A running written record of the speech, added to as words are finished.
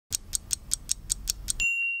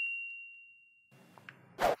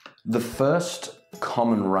The first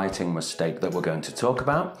common writing mistake that we're going to talk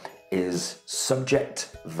about is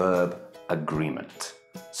subject-verb agreement.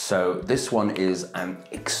 So this one is an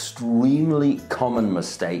extremely common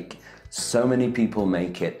mistake. So many people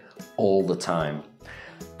make it all the time.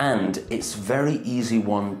 And it's very easy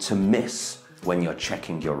one to miss when you're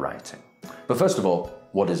checking your writing. But first of all,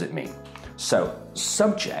 what does it mean? So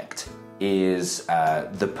subject is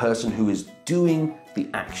the person who is doing the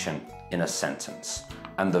action in a sentence,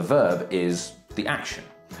 and the verb is the action.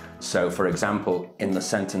 So for example, in the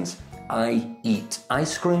sentence, I eat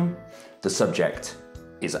ice cream, the subject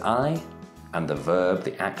is I, and the verb,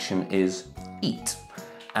 the action, is eat.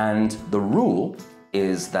 And the rule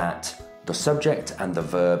is that the subject and the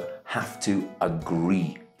verb have to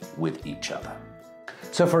agree with each other.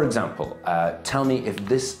 So for example, tell me if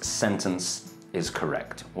this sentence is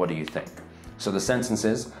correct. What do you think? So the sentence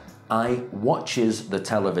is, I watches the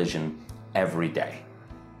television every day.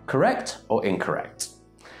 Correct or incorrect?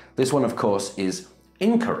 This one, of course, is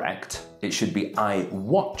incorrect. It should be, I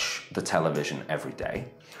watch the television every day.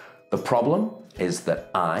 The problem is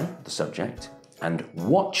that I, the subject, and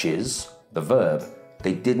watches, the verb,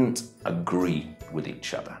 they didn't agree with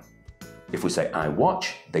each other. If we say I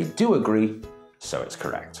watch, they do agree, so it's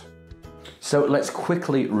correct. So let's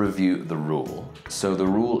quickly review the rule. So the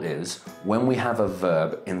rule is, when we have a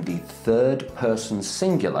verb in the third person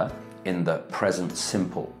singular in the present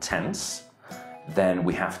simple tense, then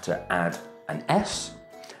we have to add an S,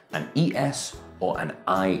 an ES, or an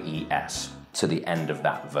IES to the end of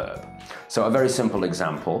that verb. So a very simple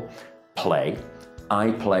example, play. I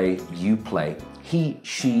play, you play, he,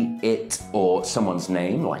 she, it, or someone's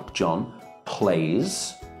name, like John,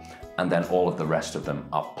 plays, and then all of the rest of them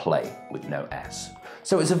are play with no S.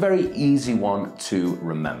 So it's a very easy one to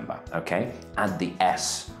remember, okay? Add the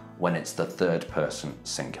S when it's the third person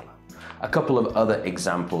singular. A couple of other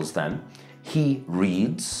examples then. He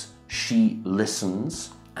reads, she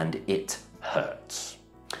listens, and it hurts.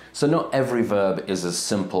 So not every verb is as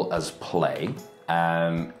simple as play.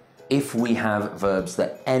 If we have verbs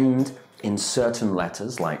that end in certain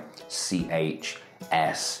letters like CH,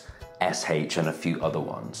 S, SH, and a few other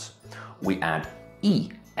ones, we add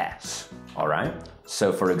ES, all right?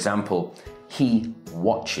 So for example, he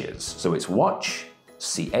watches. So it's watch,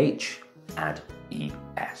 CH, add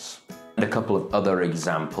ES. And a couple of other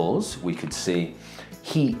examples, we could see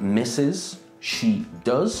he misses, she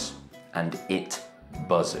does, and it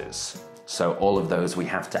buzzes. So all of those we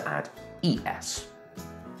have to add ES.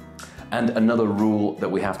 And another rule that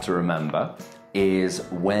we have to remember is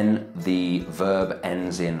when the verb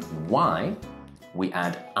ends in Y, we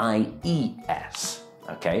add IES,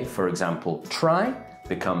 okay? For example, try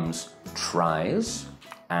becomes tries,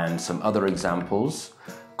 and some other examples,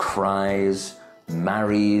 cries,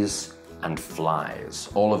 marries, and flies.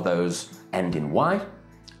 All of those end in Y,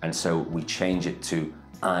 and so we change it to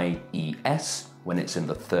IES when it's in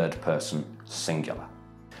the third person singular.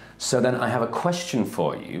 So then I have a question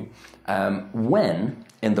for you. When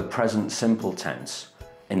in the present simple tense,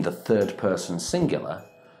 in the third person singular,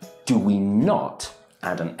 do we not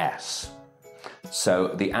add an S? So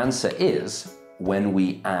the answer is when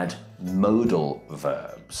we add modal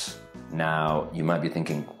verbs. Now, you might be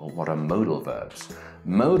thinking, well, what are modal verbs?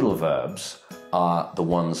 Modal verbs are the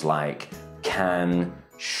ones like can,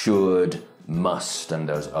 should, must, and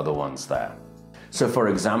those other ones there. So for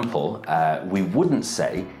example, we wouldn't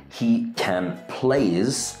say he can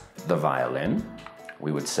plays the violin.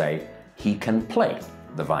 We would say he can play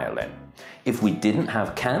the violin. If we didn't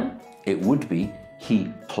have can, it would be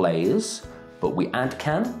he plays, but we add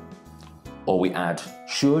can, or we add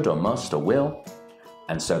should or must or will,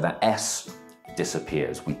 and so that S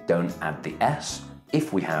disappears. We don't add the S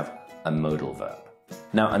if we have a modal verb.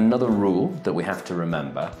 Now, another rule that we have to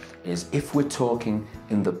remember is if we're talking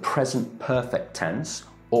in the present perfect tense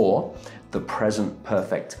or the present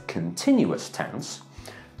perfect continuous tense,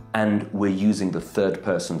 and we're using the third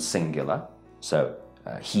person singular, so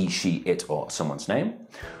he, she, it, or someone's name,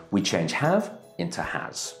 we change have into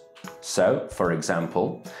has. So, for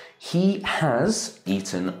example, he has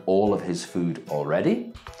eaten all of his food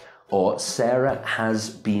already, or Sarah has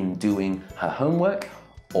been doing her homework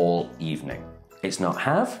all evening. It's not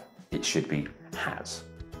have, it should be has.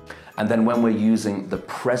 And then when we're using the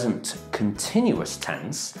present continuous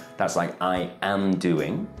tense, that's like I am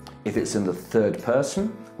doing, if it's in the third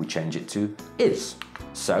person, we change it to is.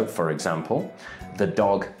 So, for example, the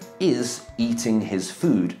dog is eating his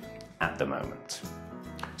food at the moment.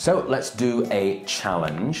 So let's do a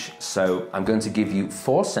challenge. So I'm going to give you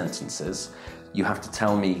 4 sentences. You have to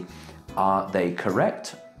tell me, are they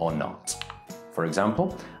correct or not? For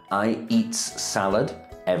example, I eats salad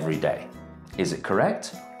every day. Is it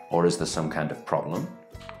correct, or is there some kind of problem?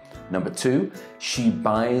 Number 2, she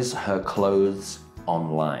buys her clothes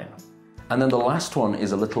online. And then the last one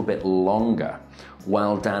is a little bit longer.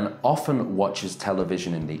 While Dan often watches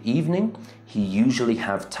television in the evening, he usually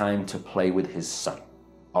has time to play with his son.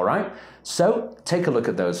 All right, so take a look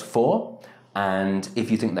at those 4, and if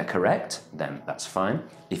you think they're correct, then that's fine.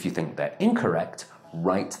 If you think they're incorrect,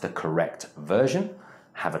 write the correct version.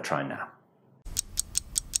 Have a try now.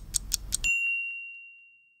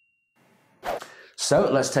 So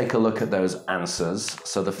let's take a look at those answers.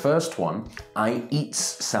 So the first one, I eat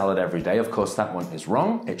salad every day. Of course, that one is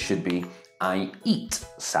wrong. It should be I eat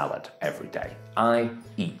salad every day. I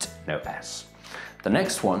eat, no S. The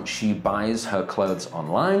next one, she buys her clothes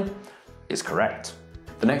online, is correct.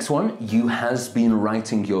 The next one, you has been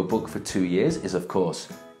writing your book for 2 years, is of course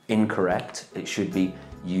incorrect. It should be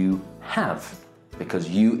you have, because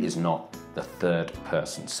you is not the third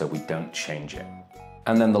person, so we don't change it.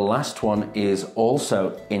 And then the last one is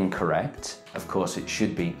also incorrect. Of course, it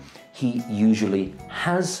should be he usually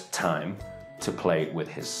has time to play with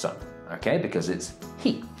his son, okay? Because it's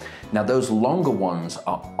he. Now, those longer ones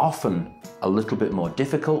are often a little bit more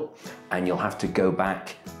difficult, and you'll have to go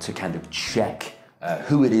back to kind of check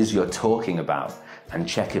who it is you're talking about and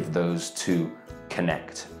check if those two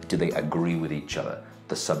connect. Do they agree with each other,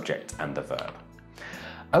 the subject and the verb?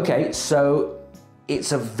 Okay, so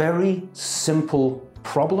it's a very simple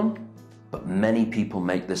problem, but many people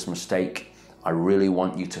make this mistake. I really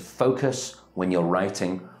want you to focus when you're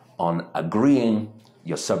writing on agreeing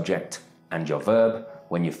your subject and your verb.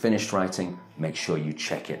 When you're finished writing, make sure you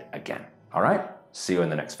check it again. All right? See you in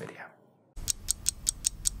the next video.